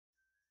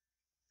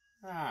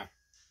Ah,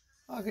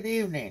 well, good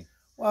evening.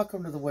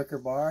 Welcome to the Wicker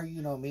Bar.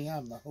 You know me,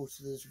 I'm the host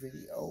of this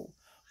video,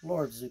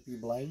 Lord Zippy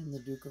Blaine, the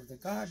Duke of the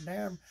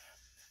goddamn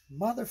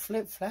mother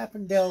flip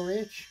flapping Del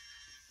Rich.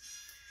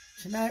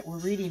 Tonight we're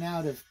reading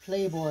out of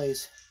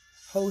Playboys'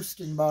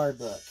 Host and Bar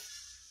book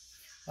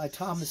by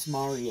Thomas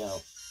Mario.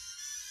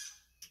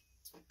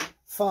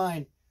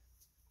 Fine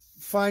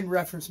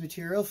reference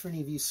material for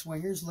any of you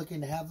swingers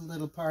looking to have a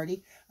little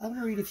party. I'm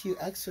going to read a few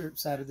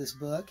excerpts out of this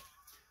book.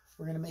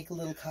 We're going to make a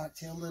little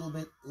cocktail a little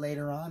bit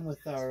later on with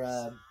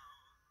our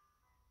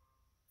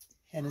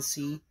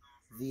Hennessy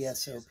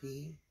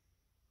VSOP.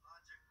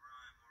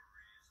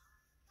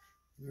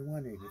 You're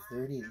wondering if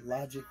there's any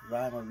logic,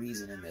 rhyme, or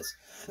reason in this.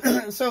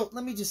 So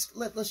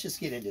let's just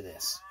get into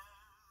this.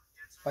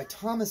 By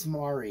Thomas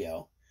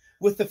Mario.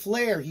 With the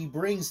flair he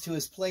brings to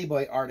his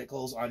Playboy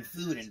articles on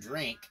food and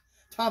drink,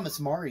 Thomas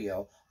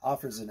Mario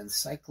offers an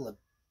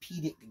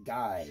encyclopedic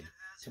guide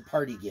to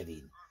party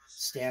giving,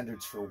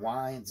 standards for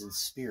wines and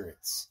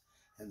spirits,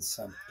 and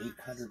some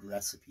 800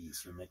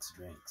 recipes for mixed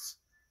drinks.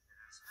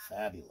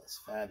 Fabulous,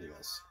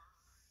 fabulous.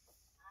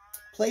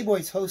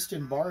 Playboy's Host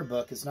and Bar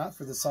book is not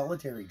for the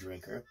solitary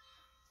drinker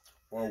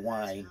or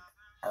wine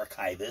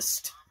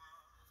archivist,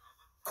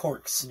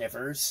 cork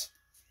sniffers.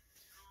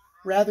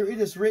 Rather, it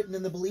is written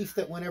in the belief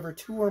that whenever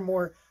two or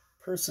more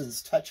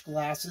persons touch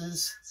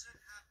glasses,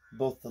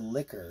 both the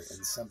liquor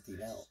and something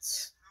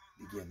else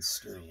begins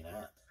stirring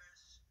up.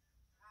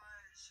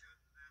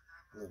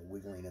 A little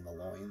wiggling in the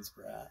loins,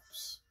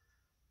 perhaps.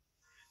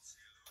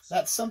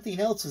 That something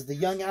else is the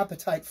young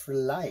appetite for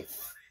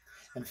life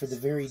and for the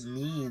varied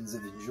means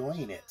of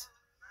enjoying it.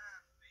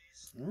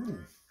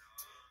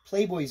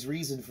 Playboy's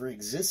reason for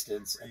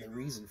existence and the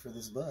reason for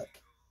this book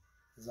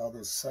is all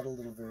those subtle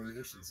little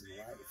variations in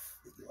life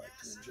that you like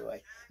to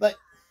enjoy. But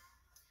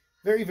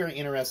very, very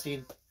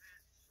interesting.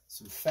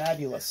 Some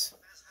fabulous.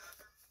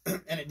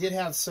 And it did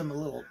have some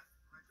little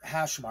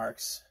hash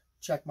marks,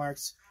 check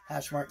marks.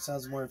 Hash mark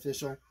sounds more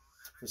official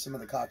for some of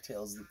the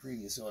cocktails the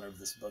previous owner of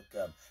this book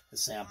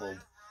has sampled.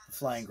 The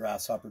Flying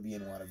Grasshopper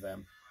being one of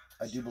them.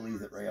 I do believe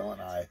that Rael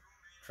and I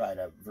tried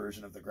a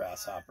version of the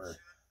Grasshopper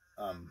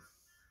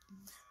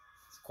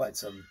quite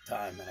some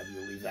time, and I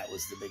believe that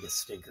was the biggest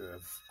stinker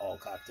of all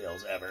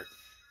cocktails ever.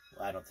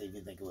 I don't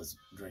even think it was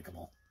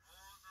drinkable.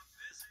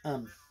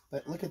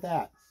 But look at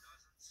that.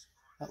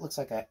 That looks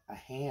like a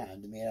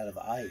hand made out of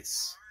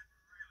ice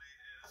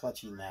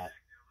clutching that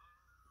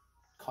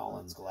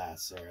Collins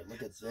glass there.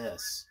 Look at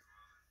this.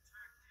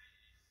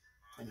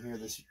 And here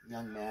this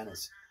young man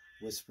is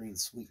whispering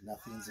sweet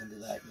nothings into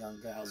that young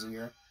gal's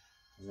ear.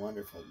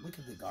 Wonderful. Look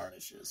at the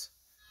garnishes.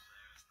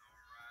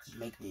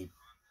 Make me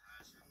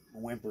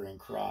whimper and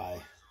cry.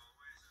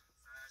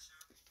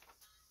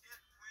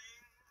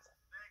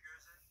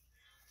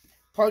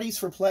 Parties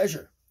for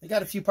pleasure. They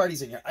got a few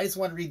parties in here. I just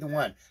want to read the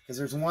one because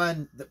there's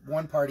one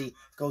party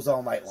goes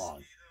all night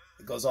long.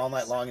 It goes all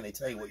night long, and they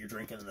tell you what you're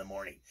drinking in the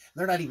morning.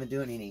 They're not even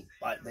doing any.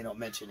 They don't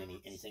mention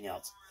anything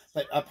else.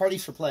 But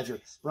parties for pleasure.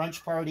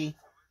 Brunch party.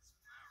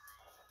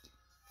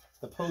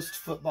 The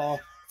post-football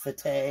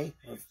fete.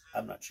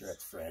 I'm not sure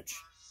it's French.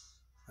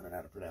 I don't know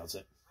how to pronounce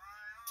it.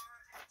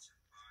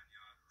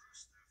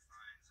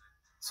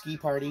 Ski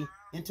party.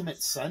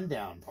 Intimate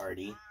sundown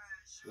party.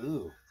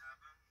 Ooh.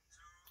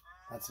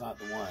 That's not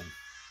the one.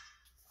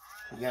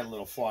 We got a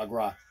little foie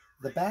gras.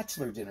 The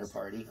bachelor dinner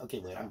party. Okay,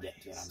 wait, I'm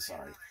getting to it. I'm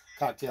sorry.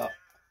 Cocktail,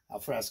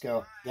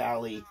 alfresco,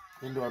 galley,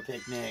 indoor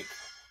picnic.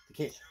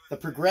 The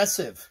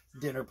progressive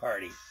dinner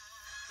party.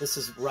 This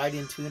is right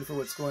in tune for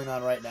what's going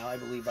on right now. I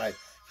believe I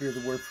hear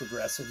the word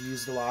progressive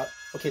used a lot.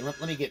 Okay,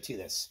 let me get to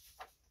this.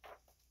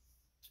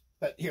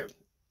 But here,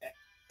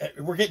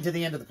 we're getting to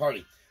the end of the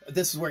party.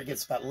 This is where it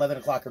gets about 11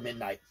 o'clock or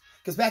midnight.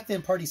 Because back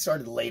then, parties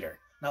started later.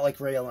 Not like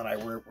Rael and I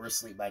were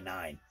asleep by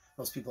 9.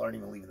 Most people aren't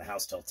even leaving the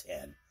house till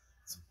 10.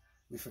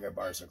 We figure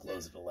bars are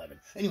closed at 11.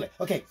 Anyway,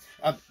 okay.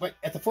 But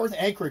at the fourth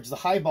anchorage, the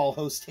highball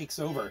host takes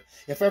over.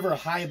 If ever a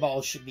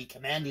highball should be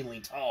commandingly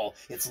tall,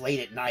 it's late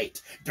at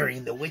night,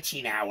 during the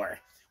witching hour,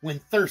 when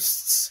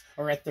thirsts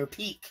are at their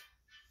peak.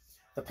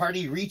 The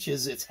party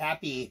reaches its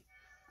happy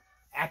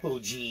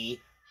apogee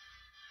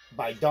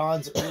by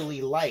dawn's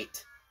early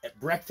light at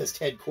breakfast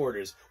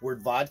headquarters, where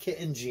vodka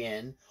and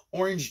gin,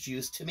 orange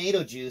juice,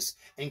 tomato juice,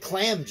 and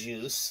clam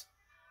juice,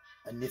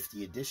 a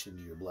nifty addition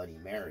to your Bloody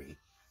Mary,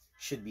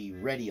 should be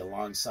ready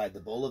alongside the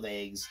bowl of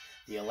eggs,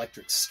 the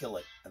electric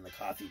skillet, and the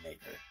coffee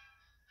maker.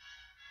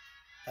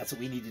 That's what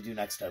we need to do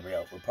next time,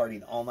 Rael. We're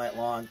partying all night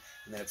long,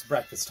 and then it's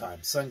breakfast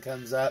time. Sun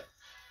comes up.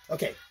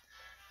 Okay.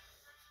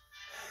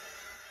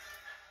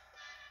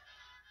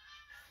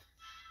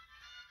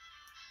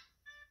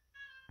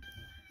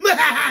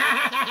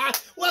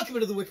 Welcome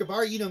to the Wicker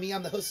Bar. You know me,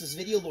 I'm the host of this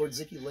video, Lord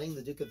Zippy Blaine,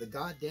 the Duke of the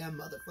goddamn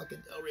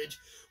motherfucking Del Ridge.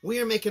 We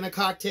are making a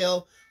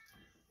cocktail.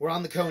 We're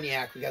on the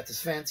cognac. We got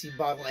this fancy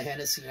bottle of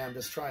Hennessy, and I'm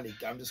just trying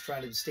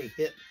to stay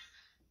hip,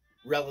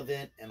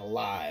 relevant, and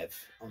alive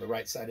on the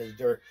right side of the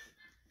dirt.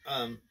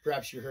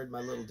 Perhaps you heard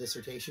my little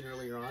dissertation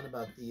earlier on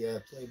about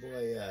the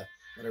Playboy,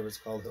 whatever it's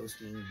called,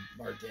 hosting,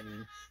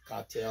 bartending,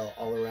 cocktail,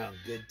 all around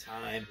good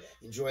time,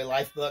 enjoy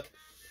life book.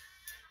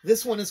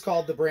 This one is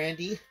called the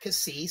Brandy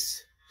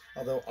Cassis,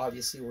 although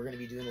obviously we're going to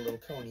be doing a little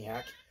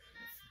cognac.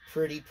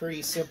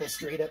 Pretty simple,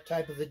 straight up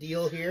type of a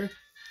deal here.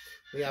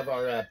 We have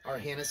our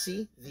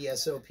Hennessy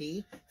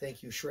VSOP.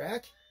 Thank you,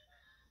 Shrek.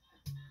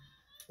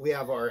 We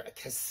have our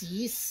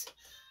cassis.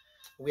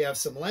 We have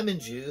some lemon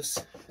juice,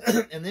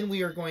 and then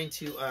we are going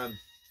to.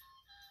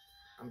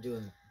 I'm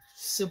doing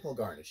simple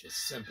garnishes.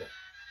 Simple.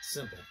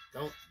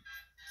 Don't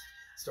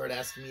start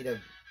asking me to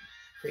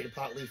create a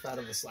pot leaf out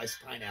of a sliced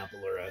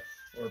pineapple or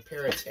a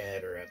parrot's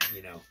head or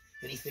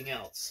anything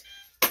else.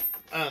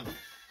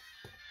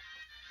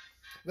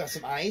 We've got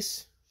some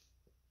ice,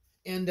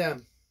 and I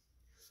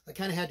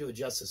kind of had to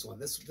adjust this one.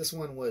 This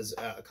one was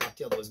a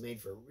cocktail that was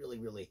made for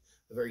really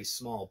a very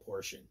small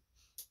portion,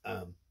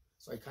 so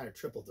I kind of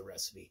tripled the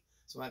recipe.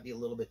 So it might be a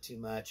little bit too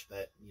much,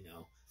 but you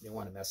don't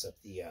want to mess up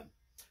the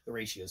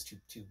ratios too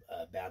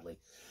badly.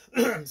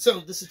 So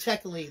this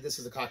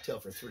is a cocktail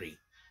for 3.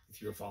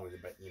 If you were following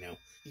it, but you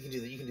can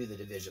do the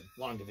division,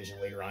 long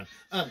division later on.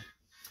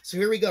 So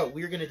here we go.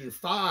 We're going to do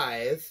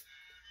 5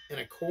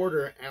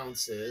 1/4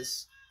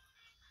 ounces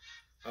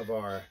of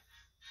our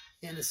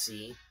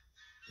Hennessy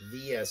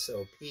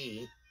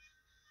VSOP.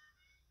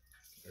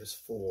 There's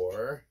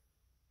 4.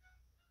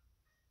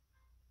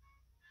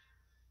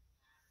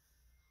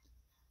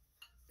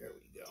 There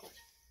we go.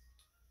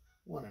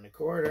 1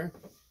 1/4.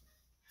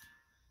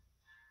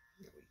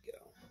 There we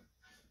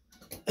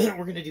go.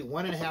 We're going to do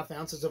 1 1/2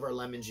 ounces of our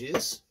lemon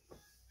juice.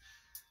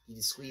 You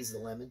just squeeze the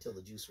lemon till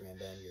the juice ran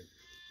down your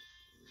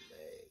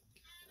leg.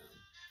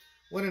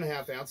 1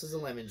 1/2 ounces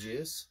of lemon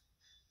juice.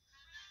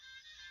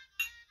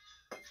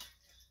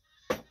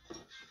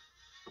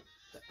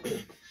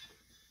 And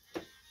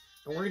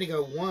we're going to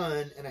go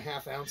 1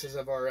 1/2 ounces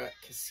of our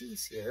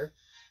cassis here.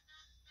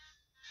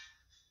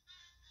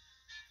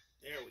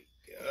 There we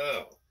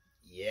go.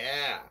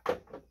 Yeah.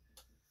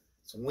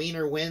 It's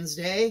Wiener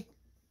Wednesday.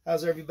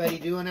 How's everybody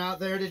doing out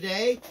there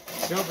today?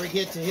 Don't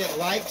forget to hit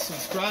like,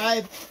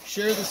 subscribe,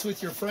 share this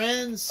with your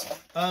friends.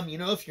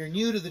 If you're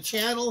new to the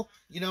channel,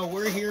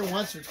 we're here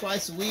once or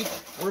twice a week.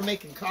 We're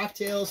making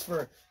cocktails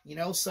for,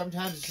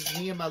 sometimes it's just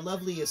me and my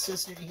lovely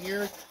assistant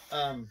here.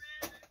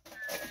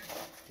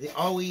 The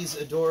always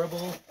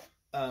adorable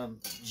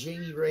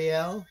Jamie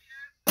Rael.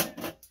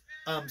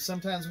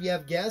 Sometimes we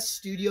have guests,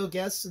 studio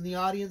guests in the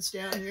audience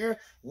down here.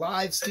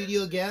 Live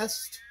studio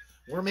guests.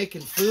 We're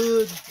making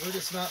food. We're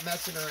just not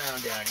messing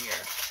around down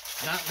here.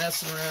 Not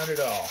messing around at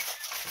all.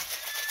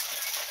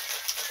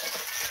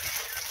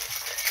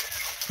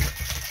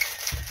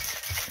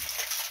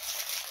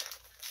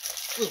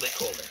 A little bit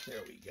colder.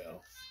 There we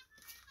go.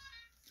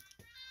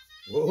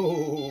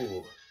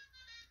 Whoa.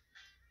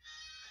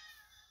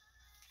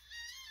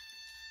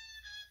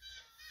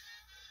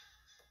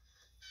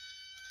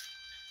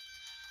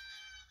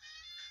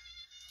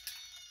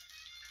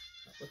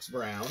 That looks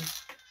brown.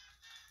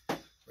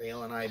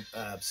 Rael and I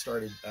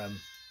started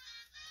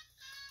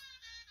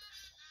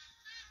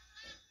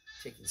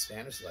taking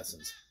Spanish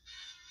lessons.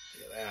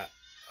 Look at that.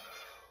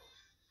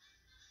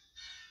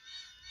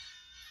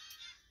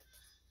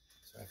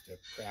 So I have to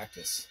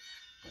practice.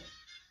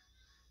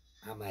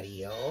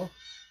 Amarillo.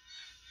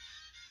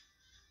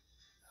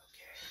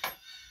 Okay.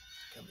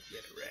 Come and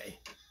get it, Ray.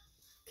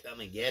 Come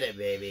and get it,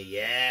 baby.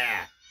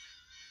 Yeah.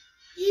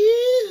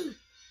 You.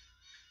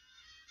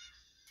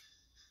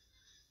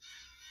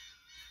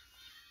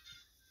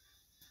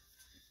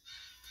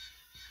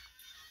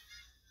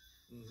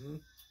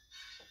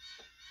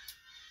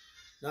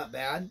 Not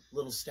bad.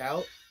 Little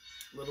stout,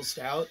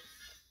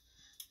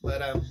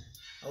 but I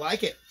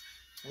like it.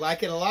 I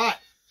like it a lot.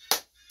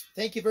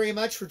 Thank you very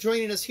much for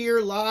joining us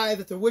here live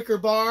at the Wicker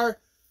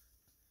Bar.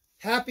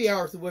 Happy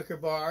hour at the Wicker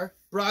Bar,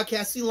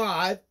 broadcasting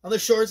live on the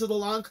shores of the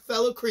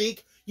Longfellow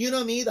Creek. You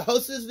know me, the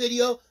host of this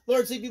video,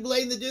 Lord Sleepy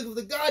Blade and the Duke of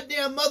the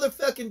goddamn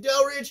motherfucking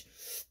Delridge.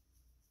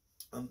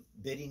 I'm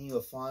bidding you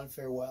a fond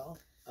farewell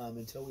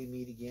until we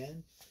meet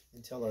again,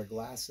 until our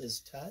glasses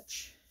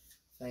touch.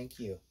 Thank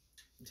you.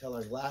 Until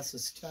our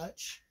glasses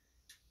touch.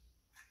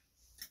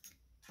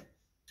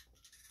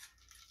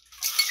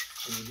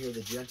 And you hear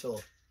the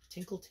gentle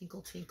tinkle,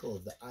 tinkle, tinkle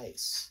of the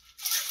ice.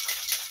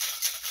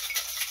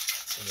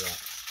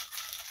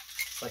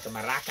 It's like a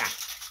maraca.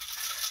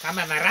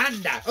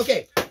 Camaranda.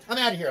 Okay, I'm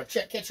out of here. I'll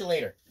catch you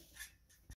later.